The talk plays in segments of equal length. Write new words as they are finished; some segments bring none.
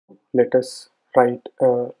let us write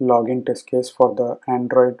a login test case for the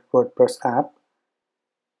Android WordPress app.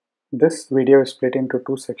 This video is split into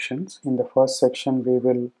two sections. In the first section, we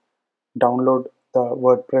will download the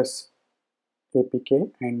WordPress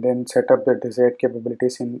APK and then set up the desired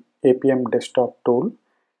capabilities in Appium desktop tool,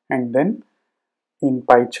 and then in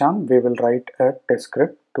PyCharm we will write a test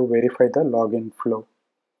script to verify the login flow.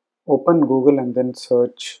 Open Google and then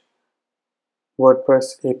search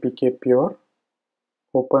WordPress APK Pure.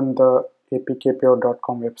 Open the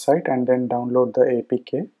apkpure.com website and then download the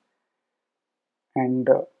APK and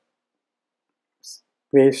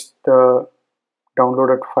paste the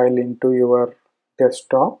downloaded file into your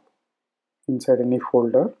desktop inside any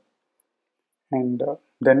folder, and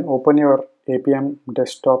then open your Appium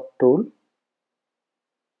desktop tool.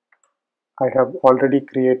 I have already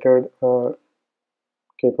created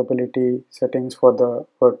capability settings for the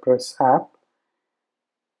WordPress app.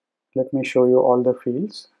 Let me show you all the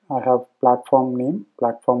fields. I have platform name,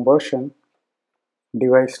 platform version,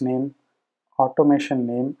 device name, automation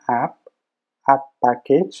name, app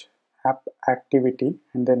package, app activity,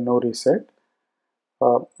 and then no reset.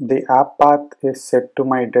 The app path is set to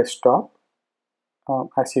my desktop,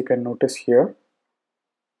 as you can notice here.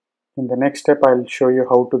 In the next step, I'll show you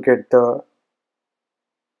how to get the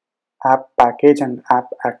app package and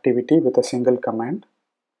app activity with a single command.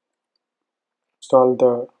 Install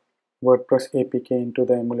the WordPress APK into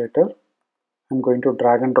the emulator. I'm going to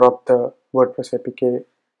drag and drop the WordPress APK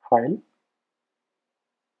file.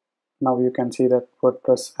 Now you can see that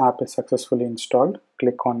WordPress app is successfully installed.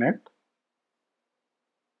 Click on it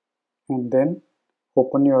and then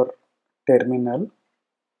open your terminal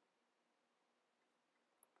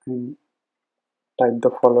and type the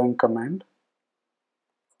following command,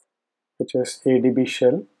 which is adb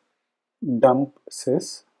shell dump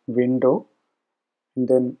sys window, and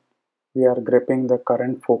then we are grepping the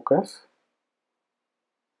current focus.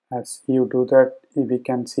 As you do that, we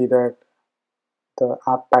can see that the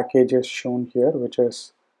app package is shown here, which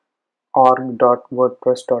is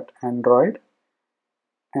org.wordpress.android,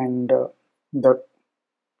 and the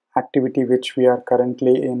activity which we are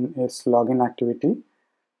currently in is login activity.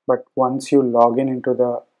 But once you log in into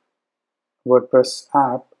the WordPress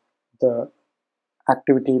app, the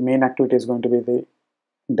main activity is going to be the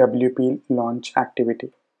WP launch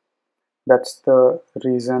activity. That's the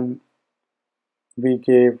reason we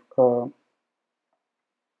gave the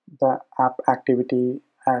app activity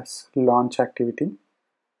as launch activity.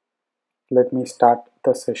 Let me start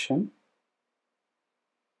the session.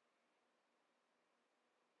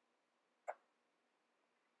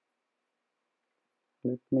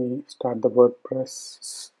 Let me start the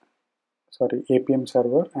Appium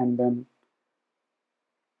server and then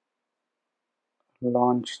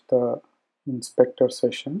launch the inspector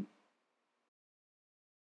session.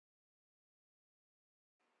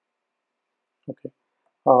 Okay.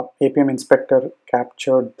 Appium inspector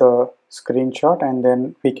captured the screenshot, and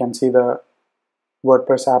then we can see the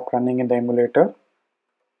WordPress app running in the emulator.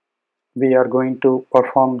 We are going to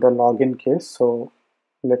perform the login case, so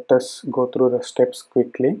let us go through the steps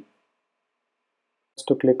quickly. Just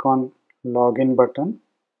to click on login button,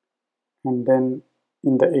 and then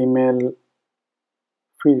in the email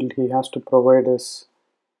field he has to provide his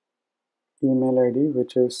email ID,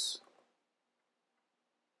 which is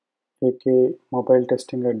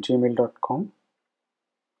akmobiletesting@gmail.com.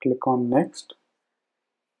 Click on next.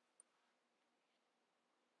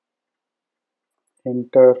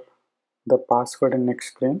 Enter the password in next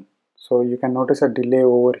screen. So you can notice a delay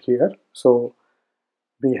over here, so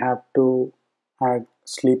we have to add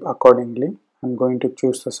sleep accordingly. I'm going to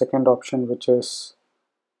choose the second option, which is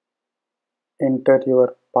enter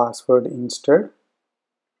your password instead,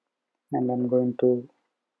 and I'm going to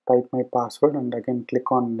type my password and again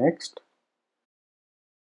click on next.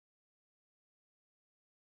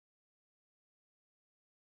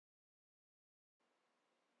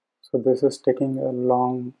 So this is taking a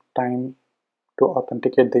long time to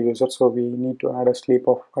authenticate the user, so we need to add a sleep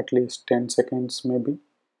of at least 10 seconds maybe.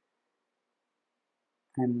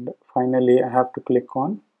 And finally I have to click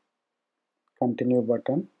on continue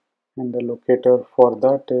button, and the locator for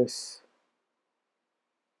that is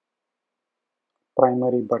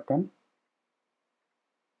primary button.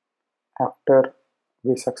 After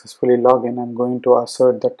we successfully log in, I'm going to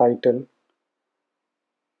assert the title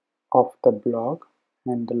of the blog,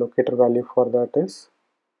 and the locator value for that is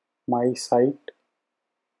my site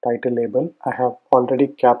title label. I have already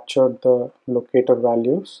captured the locator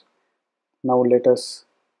values. Now let us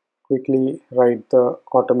quickly write the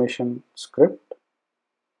automation script.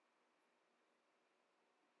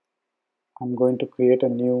 I'm going to create a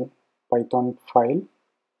new Python file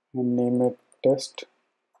and name it test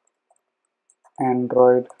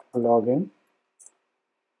Android login.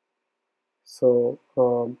 So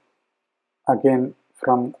again,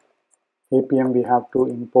 from Appium we have to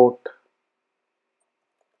import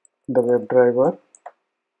the WebDriver.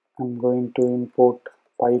 I'm going to import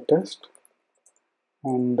PyTest,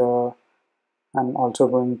 and I'm also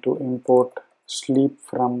going to import sleep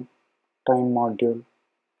from time module.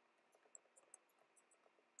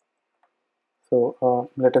 So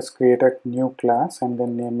let us create a new class and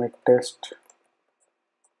then name it test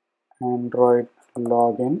Android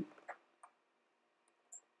login.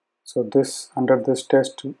 So under this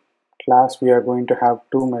test class we are going to have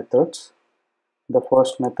two methods. The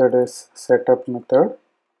first method is setup method,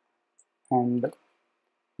 and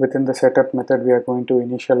within the setup method we are going to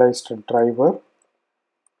initialize the driver.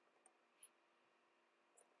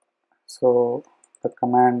 So the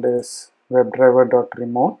command is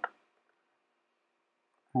webdriver.remote,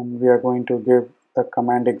 and we are going to give the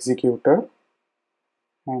command executor,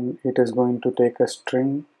 and it is going to take a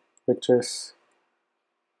string which is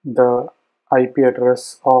the IP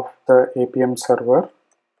address of the Appium server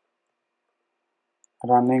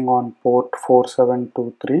running on port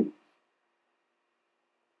 4723,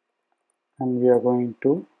 and we are going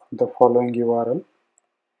to the following URL,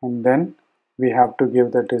 and then we have to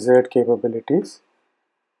give the desired capabilities.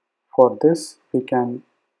 For this we can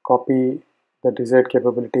copy the desired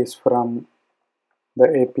capabilities from the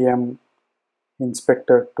Appium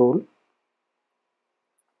inspector tool.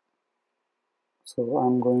 So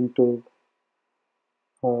I'm going to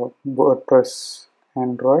WordPress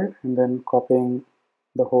Android and then copying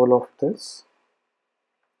the whole of this,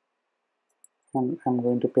 and I'm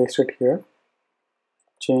going to paste it here.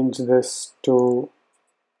 Change this to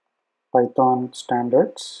Python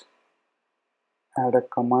standards, add a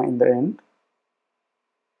comma in the end,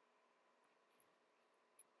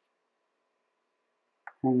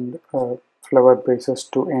 and flower braces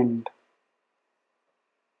to end.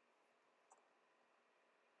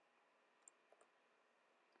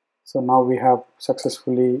 So now we have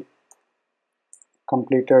successfully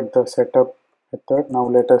completed the setup method. Now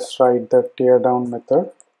let us write the teardown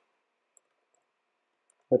method.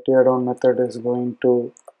 The teardown method is going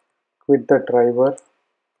to quit the driver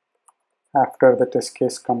after the test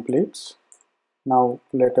case completes. Now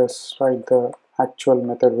let us write the actual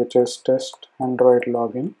method, which is test Android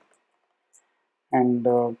login. And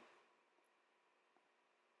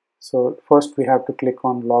so first we have to click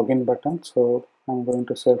on login button. So I'm going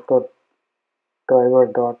to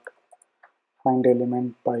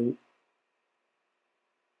self.driver.findElement by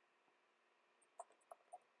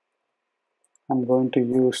I'm going to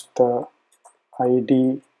use the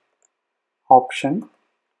ID option,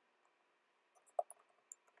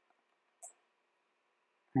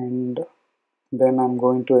 and then I'm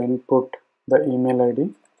going to input the email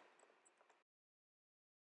ID.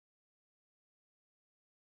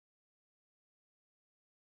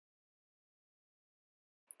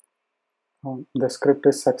 The script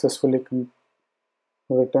is successfully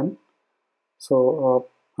written. So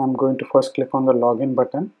I'm going to first click on the login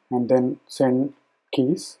button and then send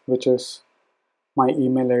keys, which is my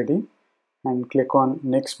email ID, and click on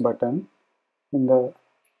next button. In the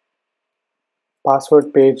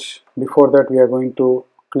password page, before that we are going to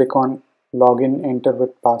click on login, enter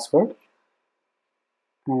with password,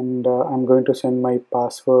 and I'm going to send my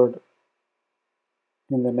password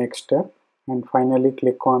in the next step, and finally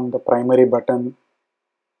click on the primary button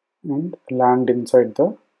and land inside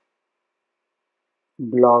the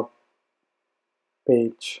blog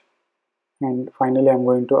page. And finally I'm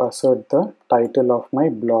going to assert the title of my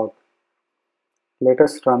blog. Let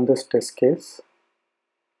us run this test case.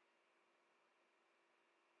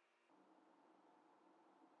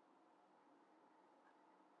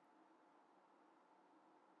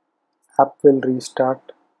 App will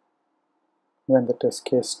restart when the test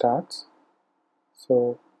case starts.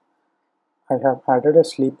 So I have added a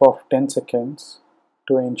sleep of 10 seconds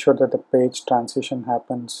to ensure that the page transition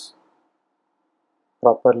happens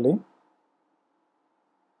properly.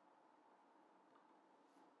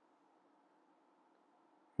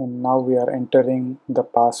 And now we are entering the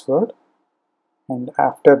password, and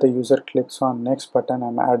after the user clicks on next button,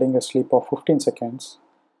 I'm adding a sleep of 15 seconds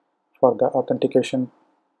for the authentication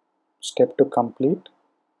step to complete.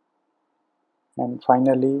 And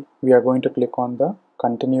finally we are going to click on the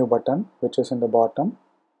continue button, which is in the bottom,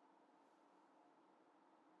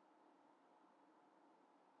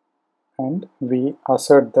 and we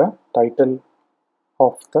assert the title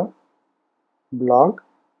of the blog.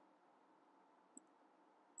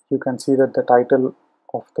 You can see that the title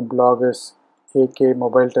of the blog is AK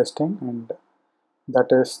Mobile Testing, and that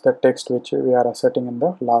is the text which we are asserting in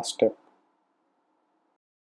the last step.